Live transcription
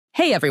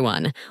Hey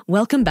everyone,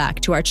 welcome back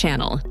to our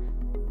channel.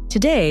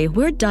 Today,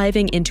 we're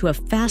diving into a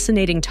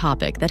fascinating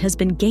topic that has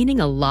been gaining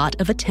a lot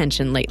of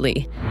attention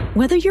lately.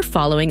 Whether you're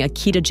following a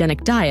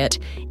ketogenic diet,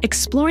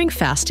 exploring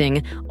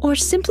fasting, or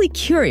simply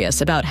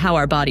curious about how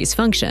our bodies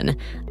function,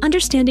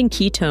 understanding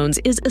ketones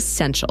is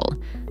essential.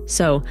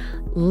 So,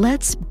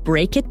 let's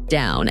break it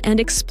down and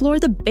explore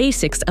the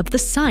basics of the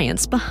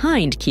science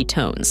behind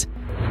ketones.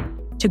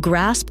 To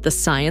grasp the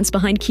science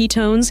behind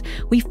ketones,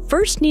 we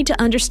first need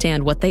to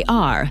understand what they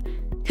are.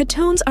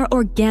 Ketones are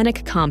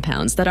organic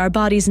compounds that our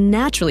bodies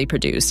naturally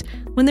produce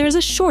when there is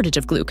a shortage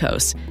of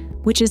glucose,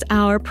 which is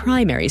our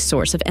primary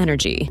source of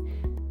energy.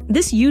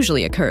 This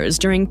usually occurs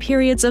during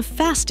periods of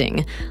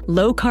fasting,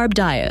 low-carb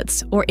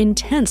diets, or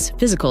intense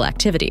physical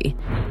activity.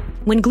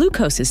 When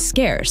glucose is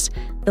scarce,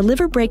 the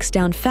liver breaks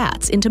down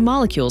fats into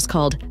molecules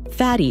called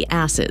fatty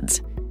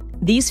acids.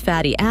 These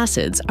fatty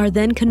acids are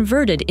then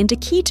converted into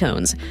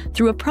ketones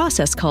through a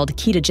process called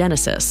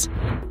ketogenesis.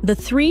 The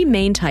three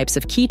main types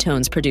of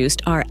ketones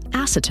produced are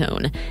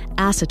acetone,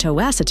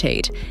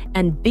 Acetoacetate,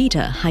 and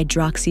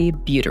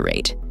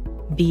Beta-Hydroxybutyrate,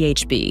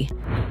 BHB.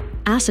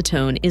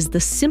 Acetone is the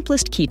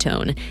simplest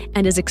ketone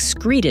and is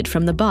excreted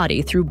from the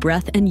body through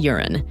breath and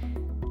urine.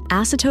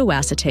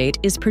 Acetoacetate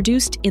is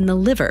produced in the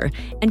liver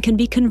and can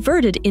be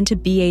converted into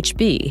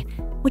BHB,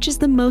 which is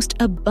the most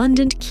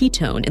abundant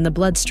ketone in the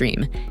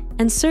bloodstream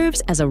and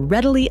serves as a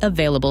readily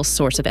available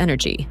source of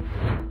energy.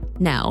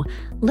 Now,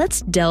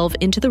 let's delve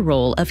into the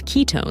role of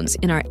ketones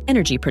in our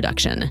energy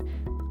production.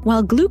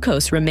 While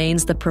glucose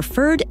remains the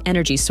preferred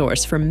energy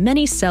source for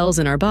many cells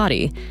in our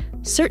body,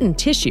 certain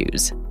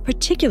tissues,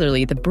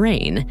 particularly the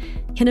brain,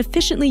 can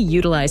efficiently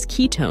utilize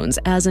ketones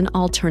as an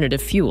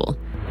alternative fuel.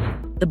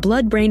 The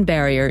blood-brain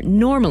barrier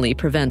normally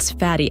prevents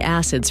fatty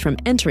acids from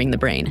entering the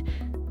brain,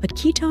 but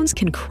ketones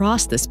can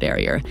cross this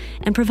barrier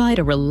and provide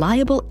a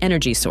reliable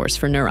energy source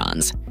for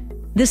neurons.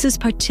 This is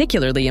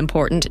particularly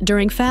important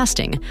during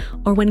fasting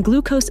or when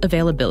glucose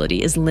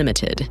availability is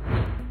limited.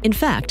 In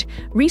fact,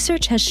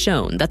 research has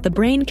shown that the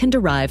brain can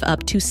derive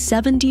up to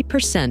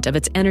 70% of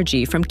its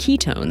energy from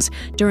ketones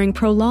during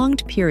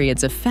prolonged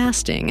periods of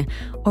fasting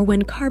or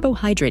when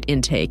carbohydrate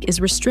intake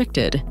is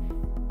restricted.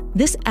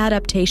 This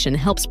adaptation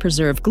helps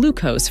preserve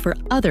glucose for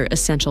other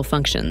essential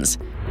functions.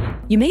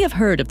 You may have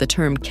heard of the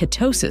term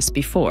ketosis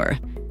before.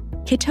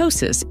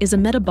 Ketosis is a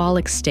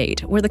metabolic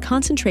state where the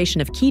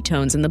concentration of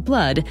ketones in the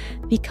blood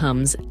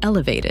becomes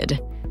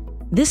elevated.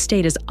 This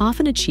state is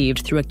often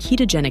achieved through a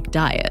ketogenic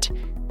diet,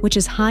 which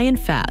is high in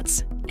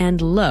fats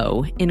and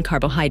low in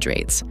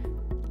carbohydrates.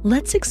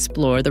 Let's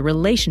explore the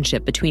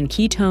relationship between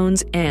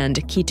ketones and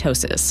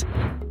ketosis.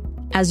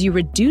 As you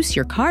reduce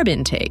your carb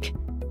intake,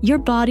 your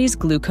body's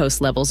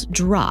glucose levels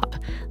drop,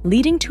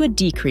 leading to a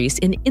decrease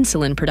in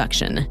insulin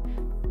production.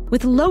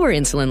 With lower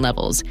insulin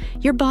levels,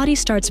 your body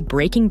starts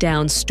breaking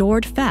down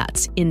stored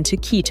fats into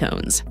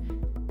ketones.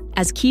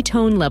 As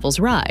ketone levels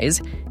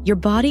rise, your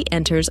body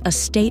enters a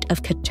state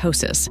of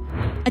ketosis.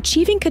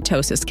 Achieving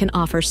ketosis can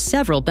offer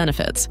several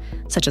benefits,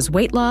 such as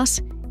weight loss,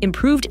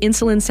 improved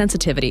insulin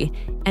sensitivity,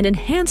 and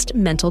enhanced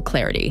mental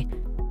clarity.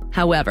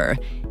 However,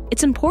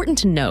 it's important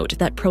to note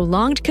that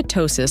prolonged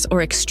ketosis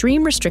or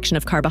extreme restriction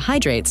of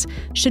carbohydrates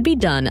should be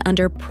done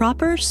under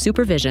proper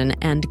supervision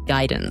and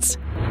guidance.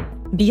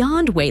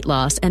 Beyond weight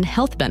loss and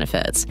health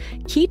benefits,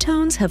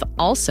 ketones have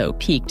also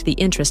piqued the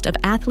interest of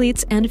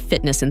athletes and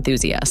fitness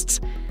enthusiasts.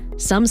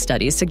 Some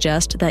studies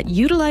suggest that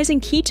utilizing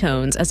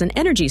ketones as an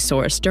energy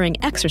source during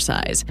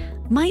exercise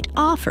might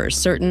offer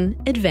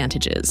certain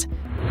advantages.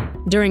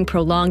 During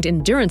prolonged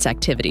endurance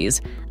activities,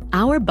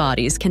 our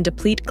bodies can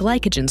deplete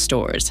glycogen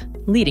stores,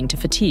 leading to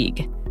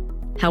fatigue.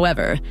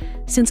 However,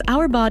 since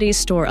our bodies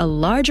store a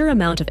larger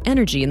amount of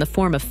energy in the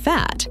form of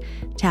fat,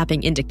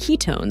 tapping into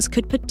ketones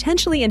could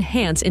potentially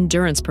enhance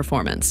endurance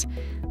performance.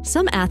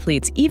 Some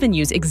athletes even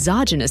use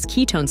exogenous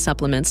ketone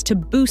supplements to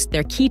boost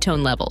their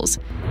ketone levels.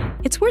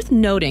 It's worth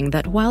noting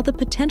that while the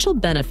potential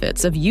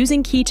benefits of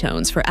using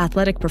ketones for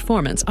athletic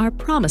performance are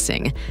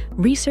promising,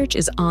 research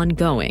is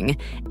ongoing,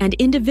 and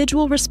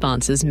individual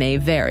responses may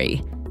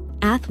vary.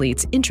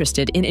 Athletes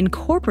interested in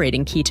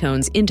incorporating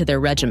ketones into their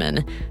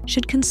regimen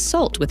should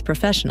consult with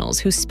professionals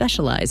who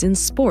specialize in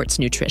sports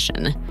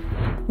nutrition.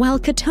 While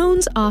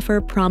ketones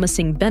offer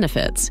promising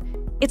benefits,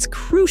 it's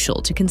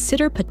crucial to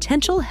consider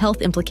potential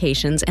health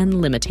implications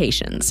and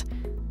limitations.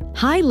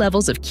 High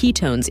levels of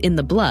ketones in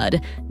the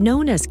blood,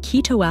 known as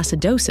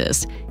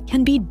ketoacidosis,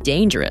 can be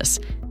dangerous,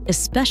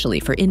 especially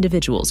for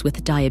individuals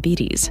with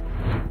diabetes.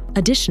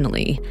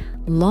 Additionally,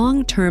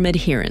 long-term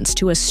adherence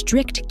to a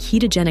strict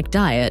ketogenic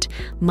diet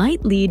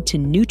might lead to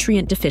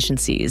nutrient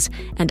deficiencies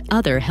and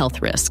other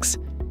health risks.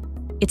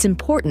 It's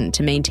important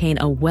to maintain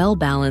a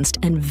well-balanced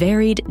and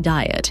varied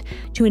diet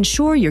to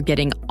ensure you're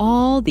getting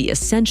all the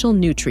essential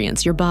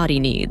nutrients your body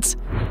needs.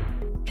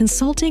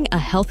 Consulting a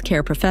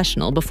healthcare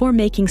professional before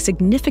making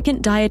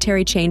significant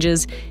dietary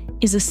changes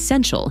is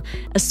essential,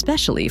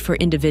 especially for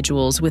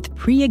individuals with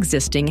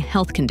pre-existing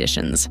health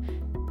conditions.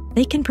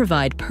 They can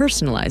provide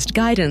personalized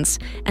guidance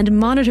and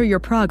monitor your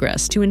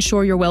progress to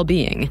ensure your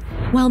well-being.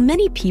 While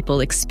many people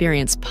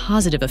experience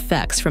positive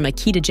effects from a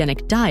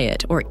ketogenic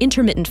diet or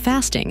intermittent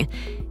fasting,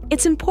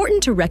 it's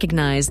important to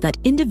recognize that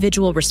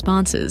individual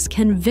responses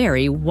can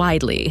vary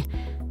widely.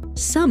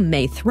 Some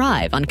may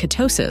thrive on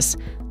ketosis,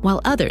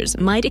 while others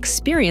might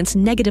experience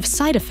negative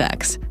side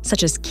effects,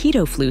 such as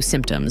keto flu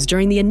symptoms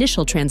during the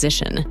initial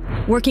transition.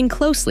 Working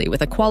closely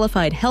with a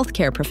qualified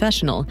healthcare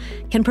professional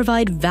can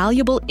provide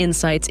valuable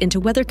insights into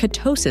whether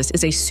ketosis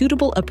is a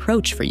suitable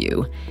approach for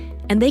you,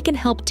 and they can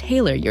help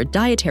tailor your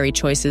dietary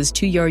choices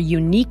to your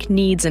unique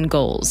needs and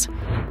goals.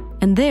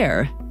 And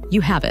there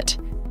you have it,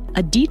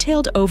 a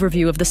detailed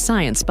overview of the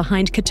science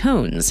behind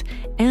ketones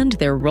and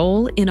their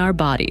role in our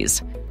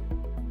bodies.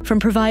 From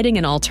providing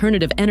an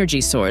alternative energy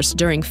source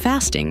during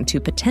fasting to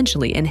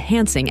potentially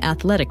enhancing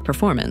athletic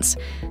performance,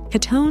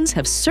 ketones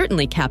have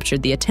certainly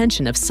captured the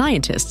attention of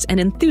scientists and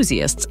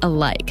enthusiasts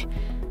alike.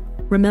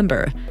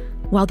 Remember,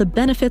 while the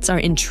benefits are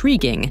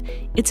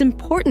intriguing, it's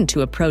important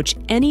to approach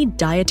any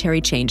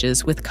dietary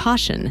changes with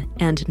caution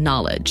and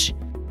knowledge.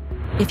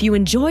 If you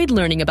enjoyed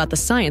learning about the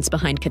science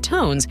behind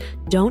ketones,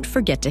 don't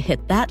forget to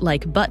hit that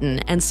like button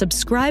and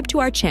subscribe to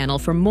our channel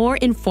for more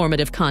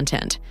informative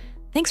content.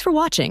 Thanks for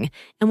watching,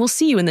 and we'll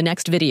see you in the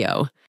next video.